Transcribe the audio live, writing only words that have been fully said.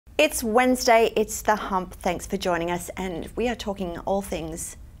It's Wednesday, it's the Hump. Thanks for joining us, and we are talking all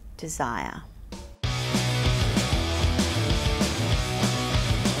things desire.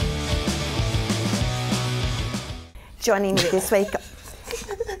 Joining me this week,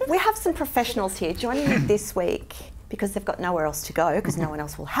 we have some professionals here. Joining me this week, because they've got nowhere else to go, because no one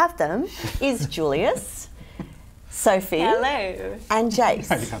else will have them, is Julius, Sophie, hello, and Jace.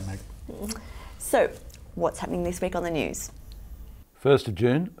 How you going, Meg? So, what's happening this week on the news? 1st of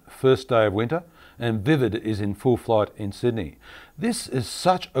June, first day of winter, and Vivid is in full flight in Sydney. This is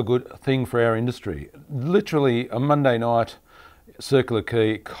such a good thing for our industry. Literally a Monday night, Circular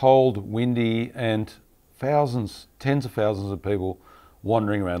Quay, cold, windy, and thousands, tens of thousands of people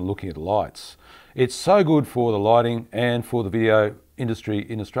wandering around looking at lights. It's so good for the lighting and for the video industry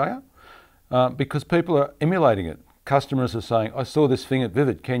in Australia because people are emulating it. Customers are saying, I saw this thing at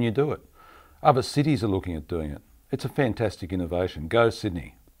Vivid, can you do it? Other cities are looking at doing it. It's a fantastic innovation. Go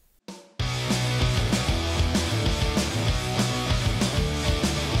Sydney.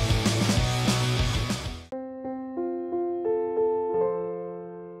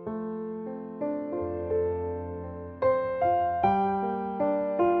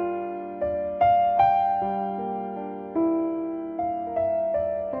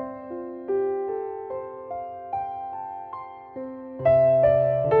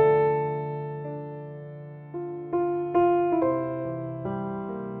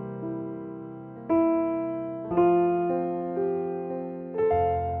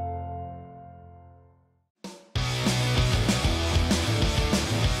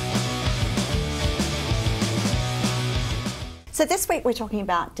 So this week we're talking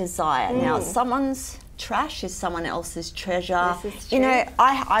about desire. Now, someone's trash is someone else's treasure. This is true. You know,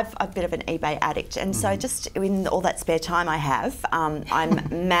 I'm a bit of an eBay addict, and so just in all that spare time I have, I'm a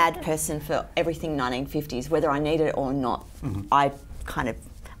mad person for everything 1950s, whether I need it or not.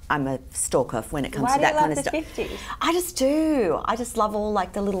 I'm a stalker when it comes to that kind of stuff. Why do you love the 50s? I just do. I just love all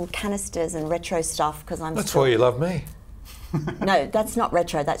like the little canisters and retro stuff because I'm. That's why you love me. No, that's not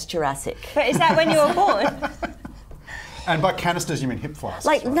retro. That's Jurassic. But is that when you were born? And by canisters, you mean hip flasks?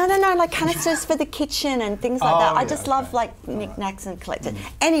 Like right? no, like canisters for the kitchen and things like that. I yeah, just love okay. like knickknacks and collected.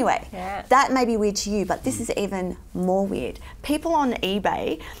 Anyway, Yeah. that may be weird to you, but this is even more weird. People on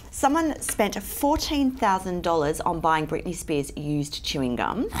eBay, someone spent $14,000 on buying Britney Spears used chewing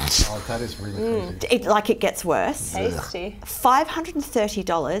gum. Oh, that is really crazy. It gets worse. Tasty.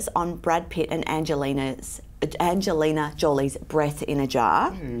 $530 on Brad Pitt and Angelina Jolie's breath in a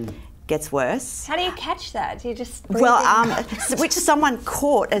jar. Gets worse. How do you catch that? Do you just breathe Well, in? which someone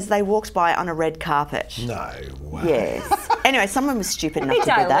caught as they walked by on a red carpet. No way. Yes. Anyway, someone was stupid enough Be to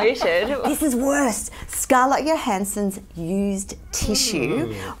do that. diluted. This is worse. Scarlett Johansson's used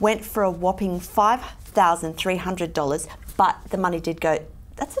tissue went for a whopping $5,300, but the money did go.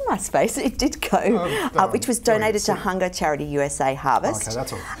 That's a nice face. It did go, which was donated to Hunger Charity USA Harvest. Okay,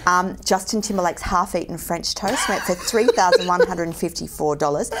 that's all right. Justin Timberlake's half-eaten French toast went for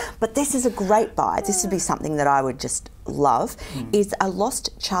 $3,154. But this is a great buy. This would be something that I would just love. Is a lost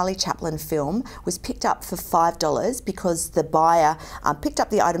Charlie Chaplin film was picked up for $5 because the buyer picked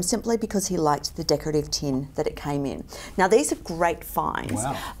up the item simply because he liked the decorative tin that it came in. Now these are great finds.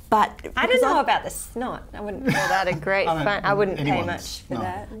 Wow. But I don't know about the snot. I wouldn't call that a great I mean, find. I wouldn't pay anyone's- much for no.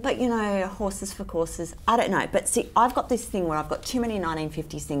 that. But you know, horses for courses. I don't know. But see, I've got this thing where I've got too many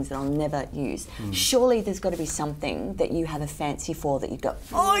 1950s things that I'll never use. Surely there's got to be something that you have a fancy for that you go,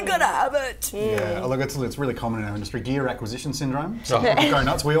 oh, I gotta have it. Yeah, look, it's really common in our industry. Gear acquisition syndrome. So people go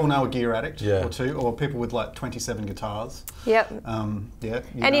nuts. We all know a gear addict or two, or people with like 27 guitars. Yep. Yeah.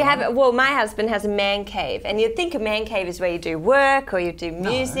 And you have, well, my husband has a man cave, and you'd think a man cave is where you do work or you do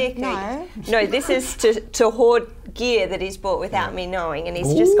music. No. No, this is to hoard gear that he's bought without me knowing, and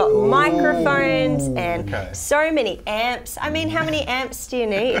he's just got microphones and so many amps. I mean, how many amps do you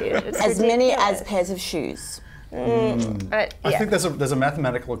need? It's As many as ridiculous. pairs of shoes. I think there's a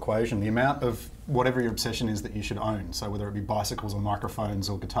mathematical equation. The amount of whatever your obsession is that you should own, so whether it be bicycles or microphones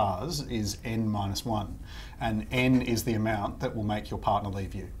or guitars, is n minus 1. And n is the amount that will make your partner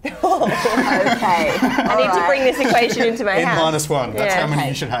leave you. Okay. I need to bring this equation into my n house. minus 1, that's how many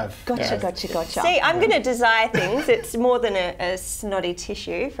you should have. Gotcha. See, I'm going to desire things. It's more than a snotty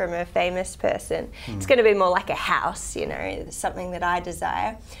tissue from a famous person. It's going to be more like a house, you know, something that I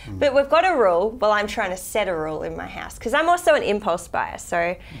desire. But we've got a rule. Well, I'm trying to set a rule in my house because I'm also an impulse buyer.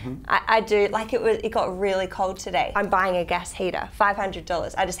 So I do, like it got really cold today. I'm buying a gas heater,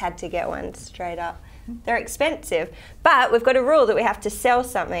 $500. I just had to get one straight up. They're expensive, but we've got a rule that we have to sell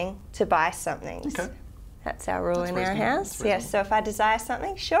something to buy something. Okay. That's our rule in our reasonable. house. That's Yes, so if I desire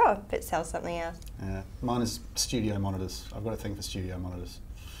something, sure, but sell something else. Yeah. Mine is studio monitors. I've got a thing for studio monitors.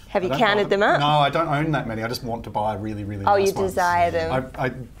 Have you counted them up? No, I don't own that many. I just want to buy really, really Oh, nice you ones. desire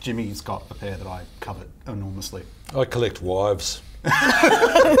them. Jimmy's got a pair that I covet enormously. I collect wives.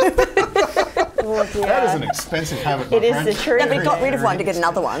 Oh, dear. That is an expensive habit, my It is friend. the truth. Yeah, we got rid of one to get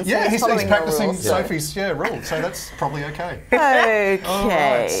another one. So Yeah, he's following practicing the rules. Sophie's rule, so that's probably okay. Okay. All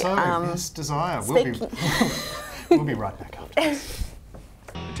right, so this desire. We'll be right back after this.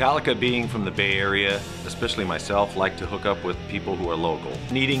 Metallica, being from the Bay Area, especially myself, like to hook up with people who are local.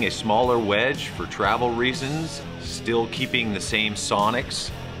 Needing a smaller wedge for travel reasons, still keeping the same sonics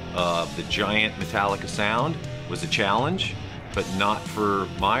of the giant Metallica sound was a challenge, but not for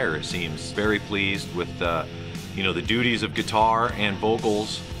Meyer, it seems. Very pleased with you know, the duties of guitar and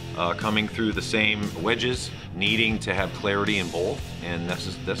vocals coming through the same wedges, needing to have clarity in both, and this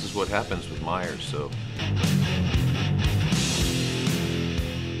is what happens with Meyer. So.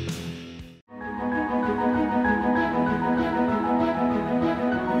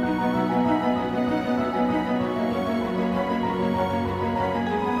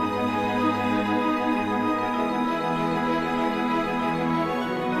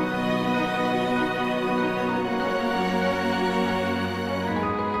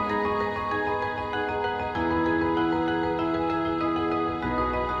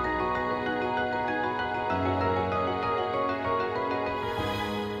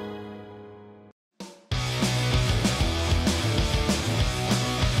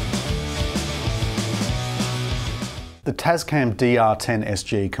 The Tascam DR10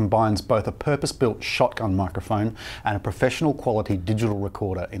 SG combines both a purpose-built shotgun microphone and a professional quality digital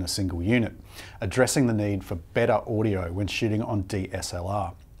recorder in a single unit, addressing the need for better audio when shooting on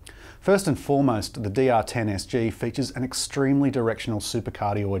DSLR. First and foremost, the DR10 SG features an extremely directional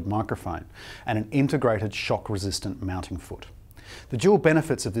supercardioid microphone and an integrated shock-resistant mounting foot. The dual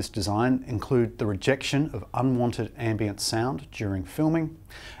benefits of this design include the rejection of unwanted ambient sound during filming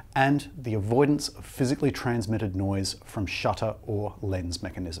and the avoidance of physically transmitted noise from shutter or lens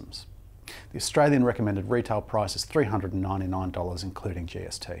mechanisms. The Australian recommended retail price is $399 including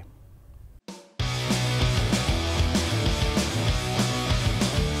GST.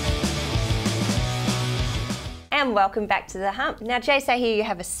 And welcome back to The Hump. Now, Jace, I hear you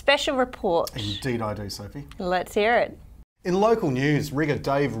have a special report. Indeed I do, Sophie. Let's hear it. In local news, rigger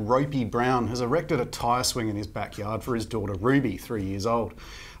Dave Ropey Brown has erected a tyre swing in his backyard for his daughter Ruby, 3 years old.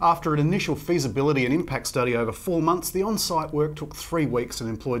 After an initial feasibility and impact study over 4 months, the on-site work took 3 weeks and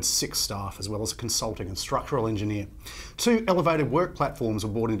employed 6 staff, as well as a consulting and structural engineer. 2 elevated work platforms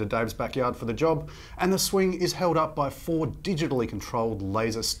were brought into Dave's backyard for the job, and the swing is held up by 4 digitally controlled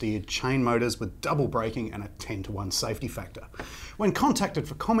laser-steered chain motors with double braking and a 10-to-1 safety factor. When contacted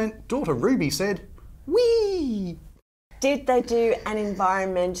for comment, daughter Ruby said, "Whee!" Did they do an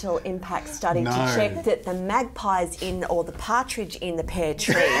environmental impact study No. to check that the magpies in or the partridge in the pear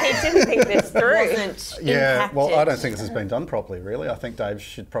tree He didn't think this through. wasn't Yeah, impacted? well, I don't think this has been done properly, really. I think Dave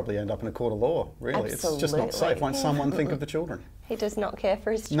should probably end up in a court of law, really. It's just not safe. Absolutely. Won't someone think of the children? He does not care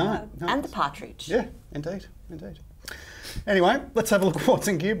for his No, child. no. And the partridge. Yeah, indeed, indeed. Anyway, let's have a look at what's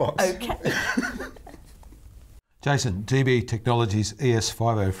in Gearbox. Okay. Jason, DB Technologies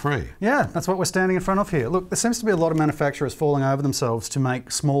ES503. Yeah, that's what we're standing in front of here. Look, there seems to be a lot of manufacturers falling over themselves to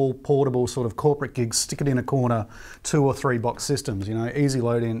make small, portable sort of corporate gigs, stick it in a corner, 2 or 3 box systems, you know, easy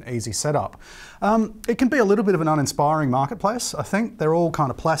load in, easy setup. It can be a little bit of an uninspiring marketplace, I think. They're all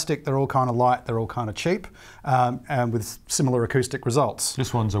kind of plastic, they're all kind of light, they're all kind of cheap, and with similar acoustic results.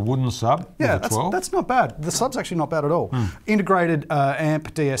 This one's a wooden sub Yeah, with a 12. that's not bad. The sub's actually not bad at all. Integrated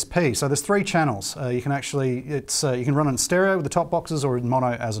amp DSP. So there's 3 channels. You can actually, you can run it in stereo with the top boxes or in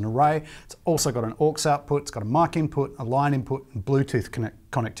mono as an array. It's also got an aux output, it's got a mic input, a line input, and Bluetooth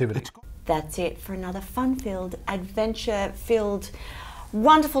connectivity. That's it for another fun-filled, adventure-filled,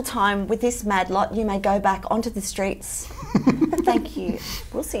 wonderful time with this mad lot. You may go back onto the streets. Thank you.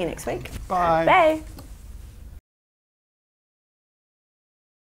 We'll see you next week. Bye. Bye.